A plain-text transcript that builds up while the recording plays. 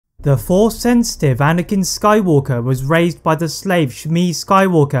The Force-sensitive Anakin Skywalker was raised by the slave Shmi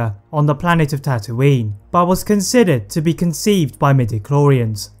Skywalker on the planet of Tatooine, but was considered to be conceived by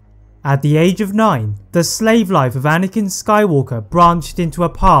midi-chlorians. At the age of 9, the slave life of Anakin Skywalker branched into a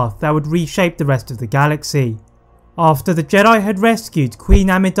path that would reshape the rest of the galaxy. After the Jedi had rescued Queen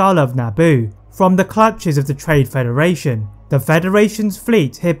Amidala of Naboo from the clutches of the Trade Federation, the Federation's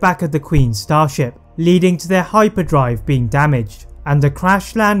fleet hit back at the Queen's starship, leading to their hyperdrive being damaged and a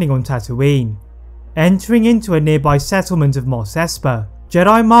crash landing on Tatooine. Entering into a nearby settlement of Mos Espa,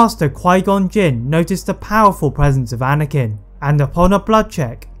 Jedi Master Qui-Gon Jinn noticed the powerful presence of Anakin, and upon a blood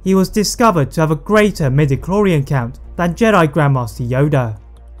check, he was discovered to have a greater midi-chlorian count than Jedi Grandmaster Yoda.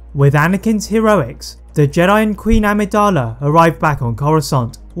 With Anakin's heroics, the Jedi and Queen Amidala arrived back on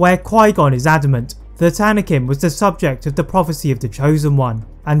Coruscant, where Qui-Gon is adamant that Anakin was the subject of the prophecy of the Chosen One,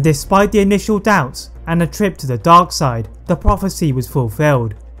 and despite the initial doubts and a trip to the dark side, the prophecy was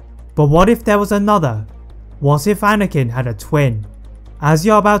fulfilled. But what if there was another? What if Anakin had a twin? As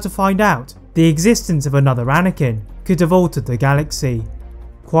you're about to find out, the existence of another Anakin could have altered the galaxy.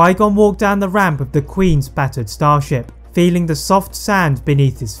 Qui-Gon walked down the ramp of the Queen's battered starship, feeling the soft sand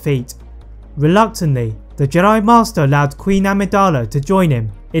beneath his feet. Reluctantly, the Jedi Master allowed Queen Amidala to join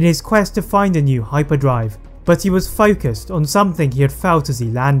him in his quest to find a new hyperdrive, but he was focused on something he had felt as he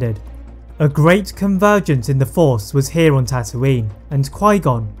landed. A great convergence in the Force was here on Tatooine, and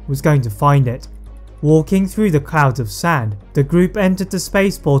Qui-Gon was going to find it. Walking through the clouds of sand, the group entered the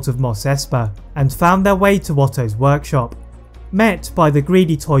spaceport of Mos Espa and found their way to Watto's workshop. Met by the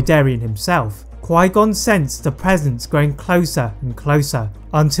greedy Toydarian himself, Qui-Gon sensed the presence growing closer and closer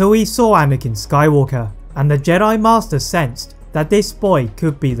until he saw Anakin Skywalker, and the Jedi Master sensed that this boy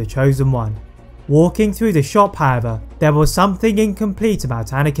could be the Chosen One. Walking through the shop, however, there was something incomplete about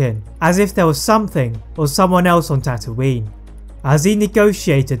Anakin, as if there was something or someone else on Tatooine. As he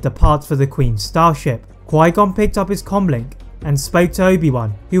negotiated the parts for the Queen's starship, Qui-Gon picked up his comlink and spoke to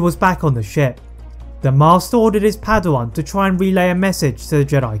Obi-Wan, who was back on the ship. The Master ordered his Padawan to try and relay a message to the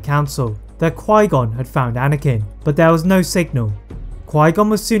Jedi Council that Qui-Gon had found Anakin, but there was no signal. Qui-Gon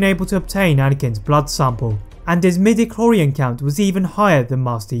was soon able to obtain Anakin's blood sample, and his midi-chlorian count was even higher than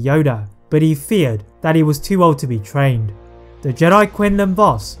Master Yoda, but he feared that he was too old to be trained. The Jedi Quinlan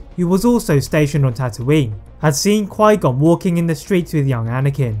Vos, who was also stationed on Tatooine, had seen Qui-Gon walking in the streets with young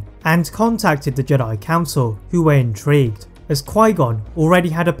Anakin, and contacted the Jedi Council, who were intrigued, as Qui-Gon already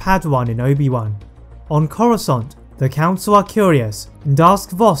had a Padawan in Obi-Wan. On Coruscant, the Council are curious and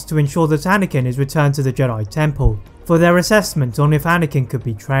ask Vos to ensure that Anakin is returned to the Jedi Temple for their assessment on if Anakin could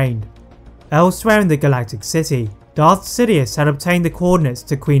be trained. Elsewhere in the Galactic City, Darth Sidious had obtained the coordinates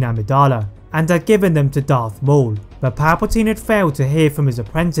to Queen Amidala and had given them to Darth Maul, but Palpatine had failed to hear from his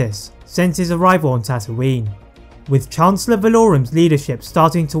apprentice since his arrival on Tatooine. With Chancellor Valorum's leadership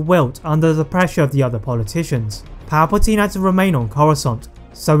starting to wilt under the pressure of the other politicians, Palpatine had to remain on Coruscant,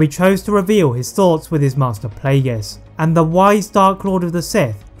 so he chose to reveal his thoughts with his master Plagueis, and the wise Dark Lord of the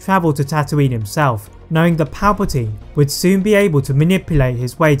Sith travelled to Tatooine himself, knowing that Palpatine would soon be able to manipulate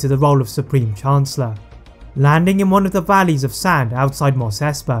his way to the role of Supreme Chancellor. Landing in one of the valleys of sand outside Mos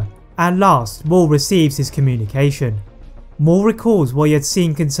Espa, at last Maul receives his communication. Maul recalls what he had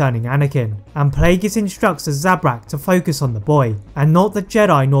seen concerning Anakin, and Plagueis instructs the Zabrak to focus on the boy, and not the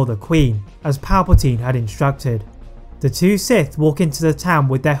Jedi nor the Queen, as Palpatine had instructed. The two Sith walk into the town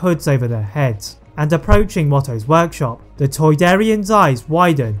with their hoods over their heads, and approaching Watto's workshop, the Toydarian's eyes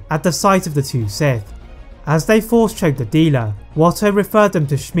widen at the sight of the two Sith. As they force choke the dealer, Watto referred them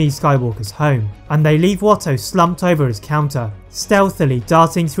to Shmi Skywalker's home, and they leave Watto slumped over his counter, stealthily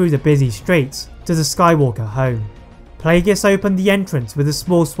darting through the busy streets to the Skywalker home. Plagueis opened the entrance with a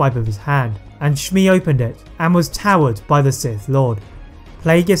small swipe of his hand, and Shmi opened it and was towered by the Sith Lord.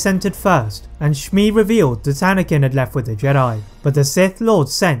 Plagueis entered first, and Shmi revealed that Anakin had left with the Jedi, but the Sith Lord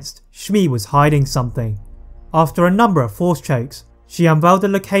sensed Shmi was hiding something. After a number of force chokes, she unveiled the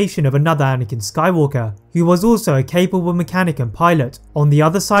location of another Anakin Skywalker, who was also a capable mechanic and pilot on the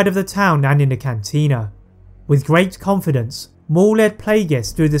other side of the town and in a cantina. With great confidence, Maul led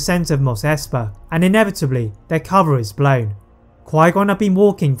Plagueis through the centre of Mos Espa, and inevitably their cover is blown. Qui-Gon had been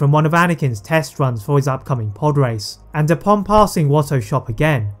walking from one of Anakin's test runs for his upcoming pod race, and upon passing Watto's shop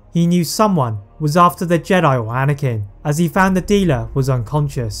again, he knew someone was after the Jedi or Anakin, as he found the dealer was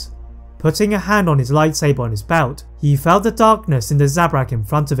unconscious. Putting a hand on his lightsaber on his belt, he felt the darkness in the Zabrak in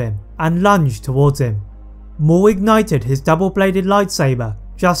front of him, and lunged towards him. Maul ignited his double-bladed lightsaber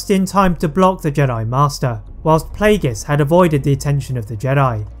just in time to block the Jedi Master, whilst Plagueis had avoided the attention of the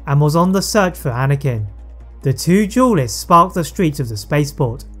Jedi, and was on the search for Anakin. The two duelists sparked the streets of the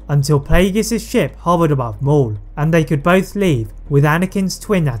spaceport, until Plagueis' ship hovered above Maul, and they could both leave with Anakin's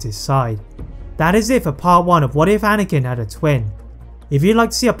twin at his side. That is it for part 1 of What If Anakin Had a Twin. If you'd like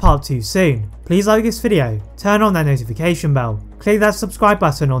to see a part 2 soon, please like this video, turn on that notification bell, click that subscribe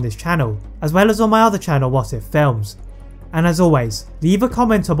button on this channel, as well as on my other channel What If Films. And as always, leave a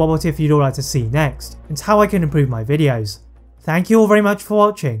comment on what if you'd all like to see next, and how I can improve my videos. Thank you all very much for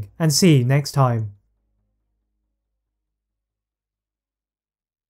watching, and see you next time.